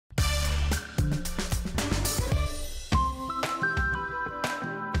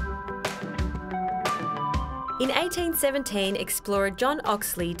In 1817, explorer John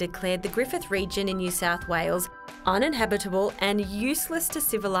Oxley declared the Griffith region in New South Wales uninhabitable and useless to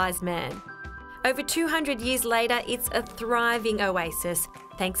civilised man. Over 200 years later, it's a thriving oasis,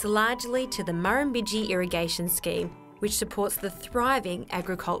 thanks largely to the Murrumbidgee irrigation scheme, which supports the thriving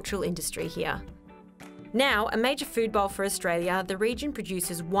agricultural industry here. Now, a major food bowl for Australia, the region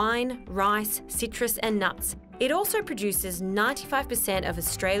produces wine, rice, citrus and nuts. It also produces 95% of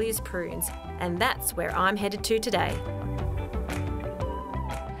Australia's prunes, and that's where I'm headed to today.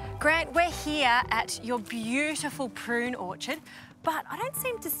 Grant, we're here at your beautiful prune orchard, but I don't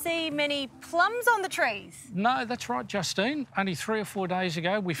seem to see many plums on the trees. No, that's right, Justine. Only 3 or 4 days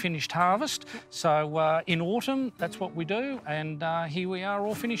ago we finished harvest. So in autumn, that's what we do, and here we are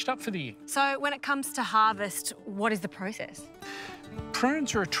all finished up for the year. So when it comes to harvest, what is the process?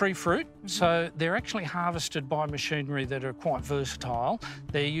 Prunes are a tree fruit, so they're actually harvested by machinery that are quite versatile.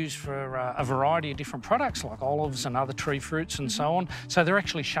 They're used for a variety of different products like olives and other tree fruits and so on. So they're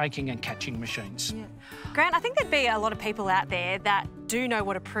actually shaking and catching machines. Yeah. Grant, I think there'd be a lot of people out there that do know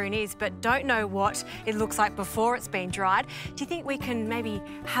what a prune is but don't know what it looks like before it's been dried. Do you think we can maybe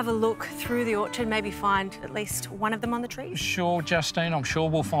have a look through the orchard, maybe find at least one of them on the trees? Sure, Justine, I'm sure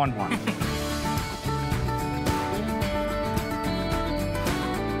we'll find one.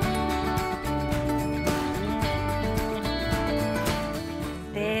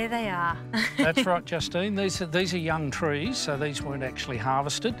 There they are. That's right, Justine. These are young trees, so these weren't actually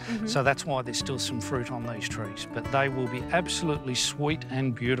harvested. So that's why there's still some fruit on these trees. But they will be absolutely sweet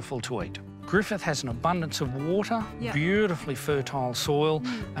and beautiful to eat. Griffith has an abundance of water, beautifully fertile soil,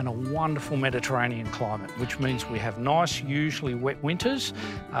 and a wonderful Mediterranean climate, which means we have nice, usually wet winters,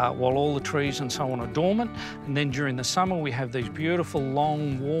 while all the trees and so on are dormant. And then during the summer, we have these beautiful,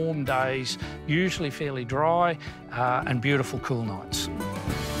 long, warm days, usually fairly dry, and beautiful, cool nights.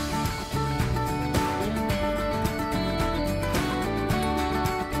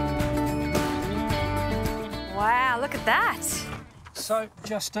 Wow, look at that. So,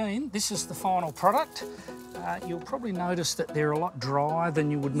 Justine, this is the final product. You'll probably notice that they're a lot drier than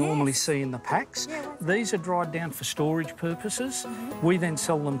you would normally see in the packs. These are dried down for storage purposes. We then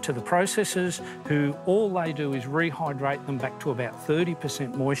sell them to the processors, who all they do is rehydrate them back to about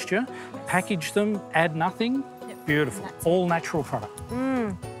 30% moisture, package them, add nothing. Beautiful. All natural product.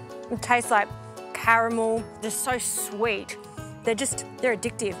 It tastes like caramel, just so sweet. They're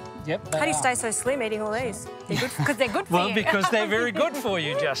addictive. Yep. How do you stay so slim eating all these? They're good because they're good for you. Well, because they're very good for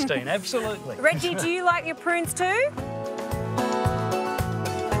you, Justine, absolutely. Reggie, do you like your prunes too?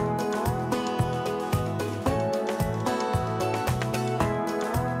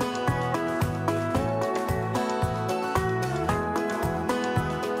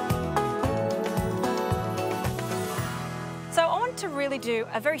 To really do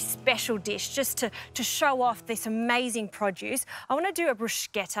a very special dish just to show off this amazing produce. I want to do a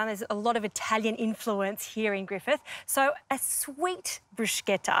bruschetta. There's a lot of Italian influence here in Griffith. So a sweet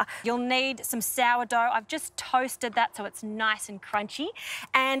bruschetta. You'll need some sourdough. I've just toasted that so it's nice and crunchy.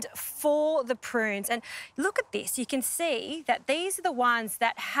 And for the prunes, and look at this, you can see that these are the ones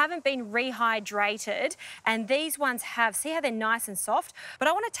that haven't been rehydrated, and these ones have. See how they're nice and soft? But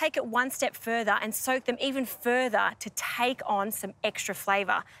I want to take it one step further and soak them even further to take on some extra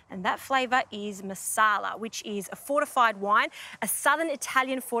flavour, and that flavour is Marsala, which is a fortified wine, a southern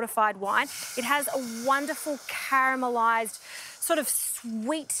Italian fortified wine. It has a wonderful caramelised, sort of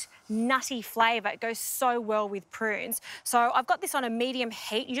sweet, nutty flavour. It goes so well with prunes. So I've got this on a medium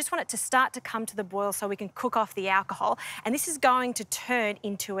heat. You just want it to start to come to the boil so we can cook off the alcohol, and this is going to turn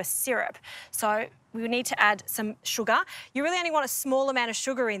into a syrup. So we need to add some sugar. You really only want a small amount of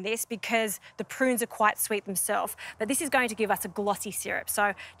sugar in this because the prunes are quite sweet themselves, but this is going to give us a glossy syrup.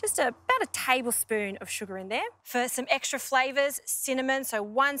 So just about a tablespoon of sugar in there. For some extra flavours, cinnamon, so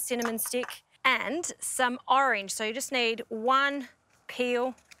 1 cinnamon stick, and some orange. So you just need 1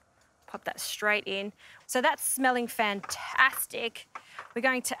 peel. Pop that straight in. So that's smelling fantastic. We're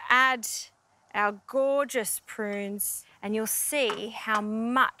going to add our gorgeous prunes, and you'll see how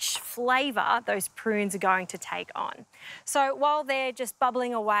much flavour those prunes are going to take on. So while they're just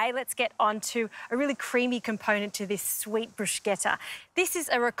bubbling away, let's get on to a really creamy component to this sweet bruschetta. This is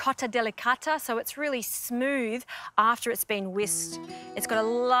a ricotta delicata, so it's really smooth after it's been whisked. It's got a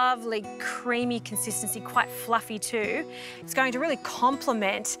lovely creamy consistency, quite fluffy too. It's going to really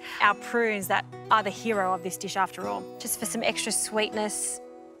complement our prunes that are the hero of this dish after all. Just for some extra sweetness,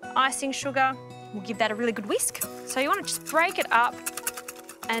 icing sugar, we'll give that a really good whisk. So you want to just break it up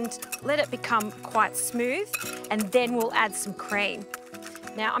and let it become quite smooth, and then we'll add some cream.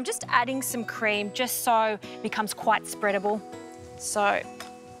 Now I'm just adding some cream just so it becomes quite spreadable. So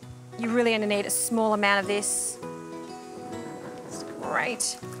You really only need a small amount of this. That's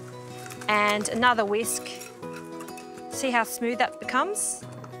great. And another whisk. See how smooth that becomes?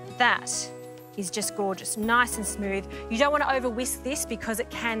 That is just gorgeous, nice and smooth. You don't want to over whisk this because it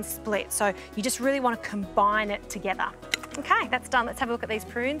can split, so you just really want to combine it together. Okay, that's done. Let's have a look at these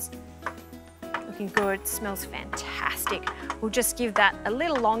prunes. Looking good, smells fantastic. We'll just give that a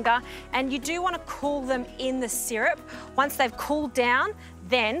little longer, and you do want to cool them in the syrup. Once they've cooled down,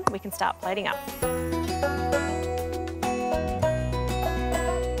 then we can start plating up.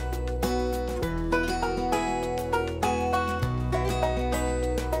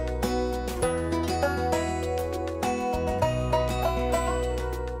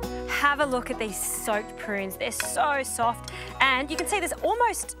 Have a look at these soaked prunes. They're so soft, and you can see there's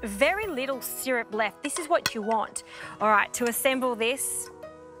almost very little syrup left. This is what you want. All right, to assemble this,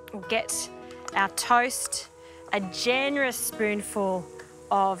 we'll get our toast, a generous spoonful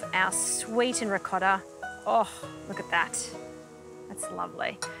of our sweetened ricotta. Oh, look at that. That's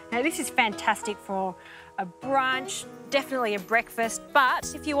lovely. Now, this is fantastic for a brunch, definitely a breakfast,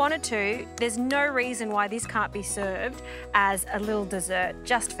 but if you wanted to, there's no reason why this can't be served as a little dessert.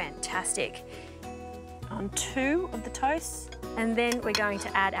 Just fantastic. On 2 of the toasts, and then we're going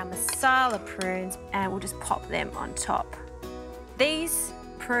to add our Marsala prunes, and we'll just pop them on top. These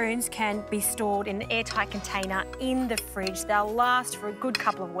prunes can be stored in an airtight container in the fridge. They'll last for a good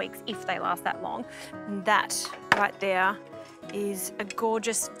couple of weeks if they last that long. And that right there is a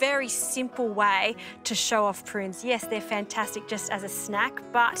gorgeous, very simple way to show off prunes. Yes, they're fantastic just as a snack,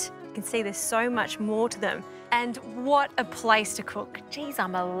 but you can see there's so much more to them. And what a place to cook. Geez,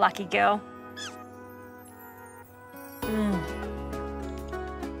 I'm a lucky girl.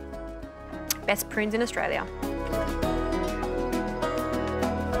 Best prunes in Australia.